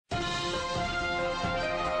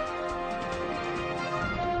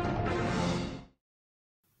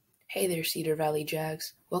Hey there, Cedar Valley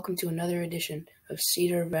Jags. Welcome to another edition of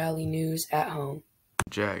Cedar Valley News at Home.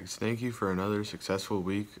 Jags, thank you for another successful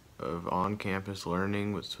week of on-campus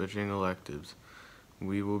learning with switching electives.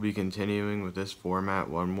 We will be continuing with this format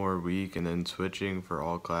one more week and then switching for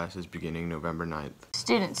all classes beginning November 9th.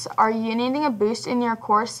 Students, are you needing a boost in your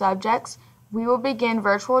core subjects? We will begin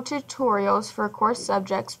virtual tutorials for core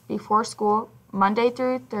subjects before school Monday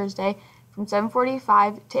through Thursday from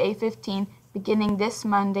 7:45 to 8:15 beginning this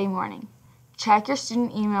Monday morning. Check your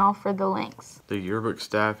student email for the links. The yearbook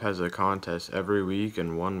staff has a contest every week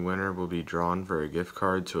and one winner will be drawn for a gift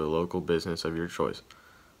card to a local business of your choice.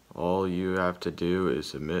 All you have to do is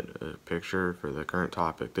submit a picture for the current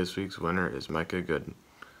topic. This week's winner is Micah Gooden.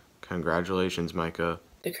 Congratulations, Micah.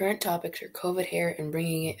 The current topics are COVID hair and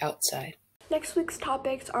bringing it outside. Next week's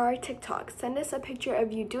topics are our TikTok. Send us a picture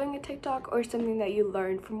of you doing a TikTok or something that you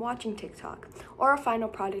learned from watching TikTok, or a final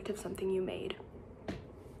product of something you made.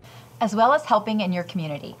 As well as helping in your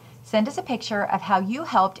community. Send us a picture of how you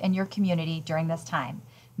helped in your community during this time,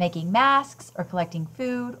 making masks or collecting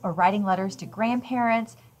food or writing letters to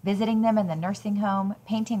grandparents, visiting them in the nursing home,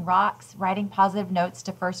 painting rocks, writing positive notes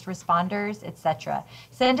to first responders, etc.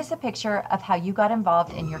 Send us a picture of how you got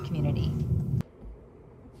involved in your community.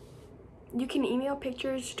 You can email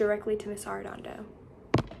pictures directly to Ms. Arredondo.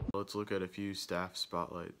 Let's look at a few staff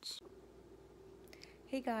spotlights.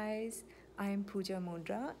 Hey guys, I'm Pooja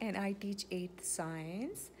Mundra and I teach 8th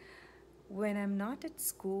Science. When I'm not at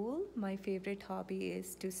school, my favorite hobby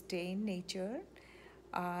is to stay in nature.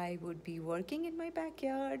 I would be working in my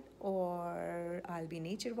backyard or I'll be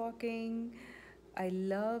nature walking. I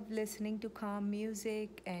love listening to calm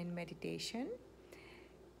music and meditation.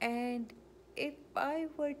 And if I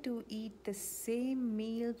were to eat the same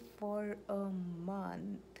meal for a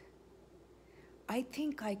month, I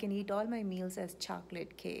think I can eat all my meals as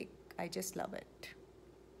chocolate cake. I just love it.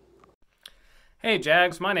 Hey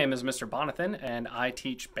Jags, my name is Mr. Bonathan and I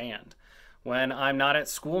teach band. When I'm not at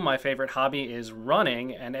school, my favorite hobby is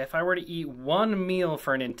running, and if I were to eat one meal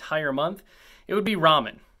for an entire month, it would be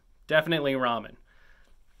ramen. Definitely ramen.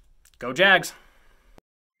 Go Jags!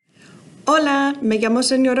 Hola, me llamo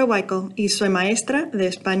Señora Weichel y soy maestra de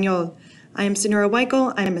español. I am Señora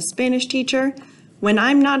Weichel. I am a Spanish teacher. When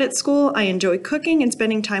I'm not at school, I enjoy cooking and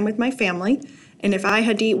spending time with my family. And if I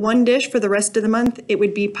had to eat one dish for the rest of the month, it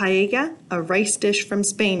would be paella, a rice dish from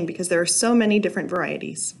Spain, because there are so many different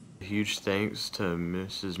varieties. Huge thanks to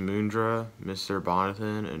Mrs. Mundra, Mr.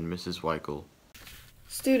 Bonathan, and Mrs. Weichel.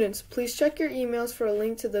 Students, please check your emails for a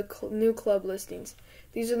link to the new club listings.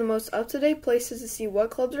 These are the most up-to-date places to see what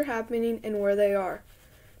clubs are happening and where they are.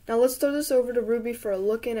 Now let's throw this over to Ruby for a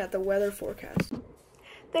look in at the weather forecast.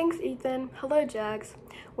 Thanks, Ethan. Hello, Jags.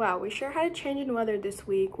 Wow, we sure had a change in weather this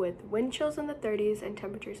week with wind chills in the 30s and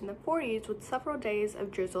temperatures in the 40s with several days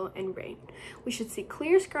of drizzle and rain. We should see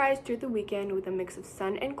clear skies through the weekend with a mix of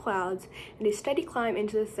sun and clouds and a steady climb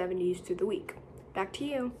into the 70s through the week. Back to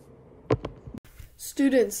you.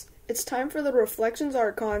 Students, it's time for the Reflections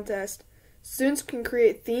Art Contest. Students can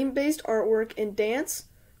create theme-based artwork in dance,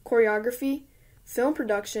 choreography, film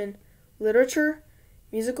production, literature,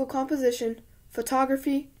 musical composition,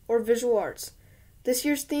 photography, or visual arts. This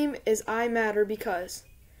year's theme is I Matter Because.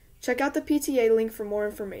 Check out the PTA link for more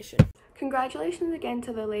information. Congratulations again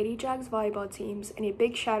to the Lady Jags volleyball teams, and a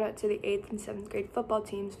big shout out to the 8th and 7th grade football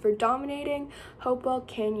teams for dominating Hopewell,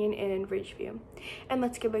 Canyon, and Ridgeview. And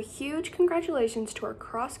let's give a huge congratulations to our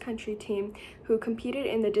cross-country team who competed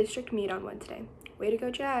in the district meet on Wednesday. Way to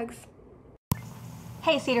go, Jags!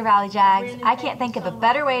 Hey Cedar Valley Jags, I can't think of a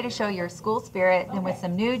better way to show your school spirit than with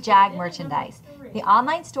some new Jag merchandise. The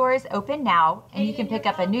online store is open now, and you can pick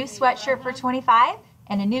up a new sweatshirt for $25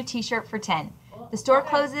 and a new t-shirt for $10. The store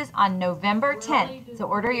closes on November 10th, so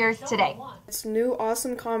order yours today. It's new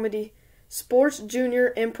awesome comedy, sports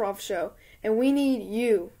junior improv show, and we need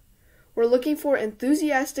you. We're looking for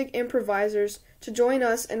enthusiastic improvisers to join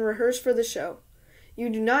us and rehearse for the show. You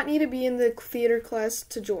do not need to be in the theater class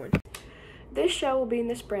to join. This show will be in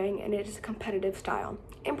the spring, and it is a competitive style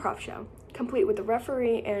improv show, complete with a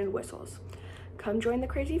referee and whistles. Come join the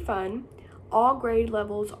crazy fun. All grade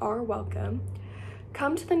levels are welcome.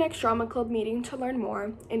 Come to the next drama club meeting to learn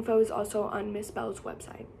more. Info is also on Miss Bell's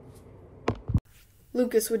website.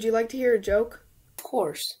 Lucas, would you like to hear a joke? Of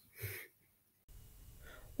course.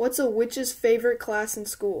 What's a witch's favorite class in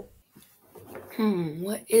school?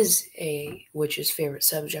 What is a witch's favorite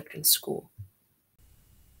subject in school?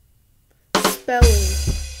 Spelling.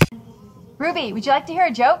 Ruby, would you like to hear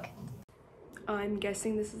a joke? I'm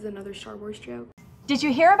guessing this is another Star Wars joke. Did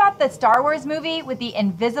you hear about the Star Wars movie with the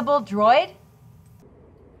invisible droid?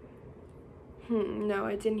 No,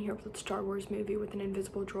 I didn't hear about the Star Wars movie with an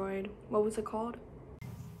invisible droid. What was it called?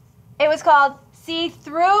 It was called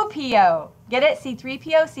C-3PO. Get it?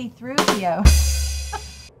 C-3PO,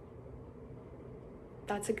 C-3PO.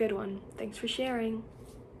 That's a good one. Thanks for sharing.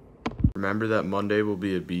 Remember that Monday will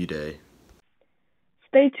be a B day.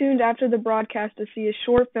 Stay tuned after the broadcast to see a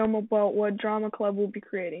short film about what Drama Club will be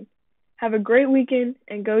creating. Have a great weekend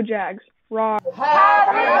and go Jags. Raw.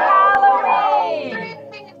 Happy Halloween!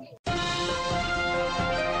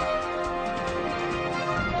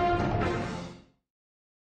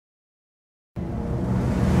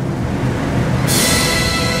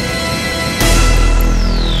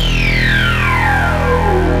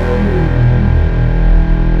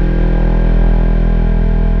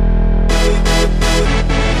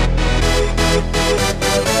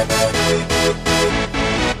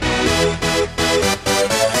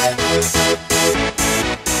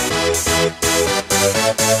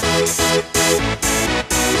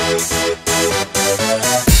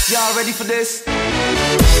 Y'all ready for this?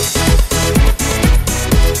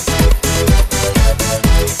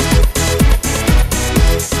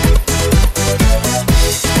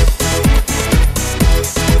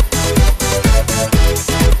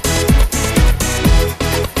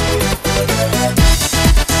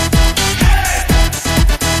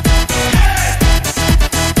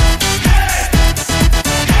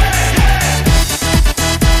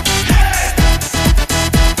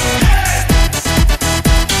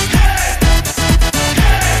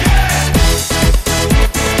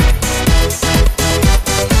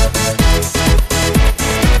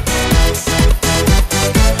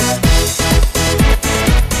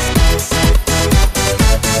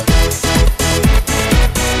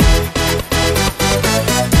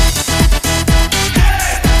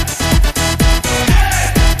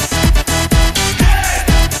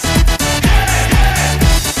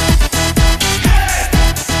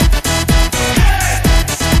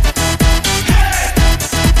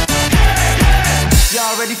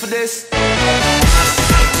 Y'all ready for this?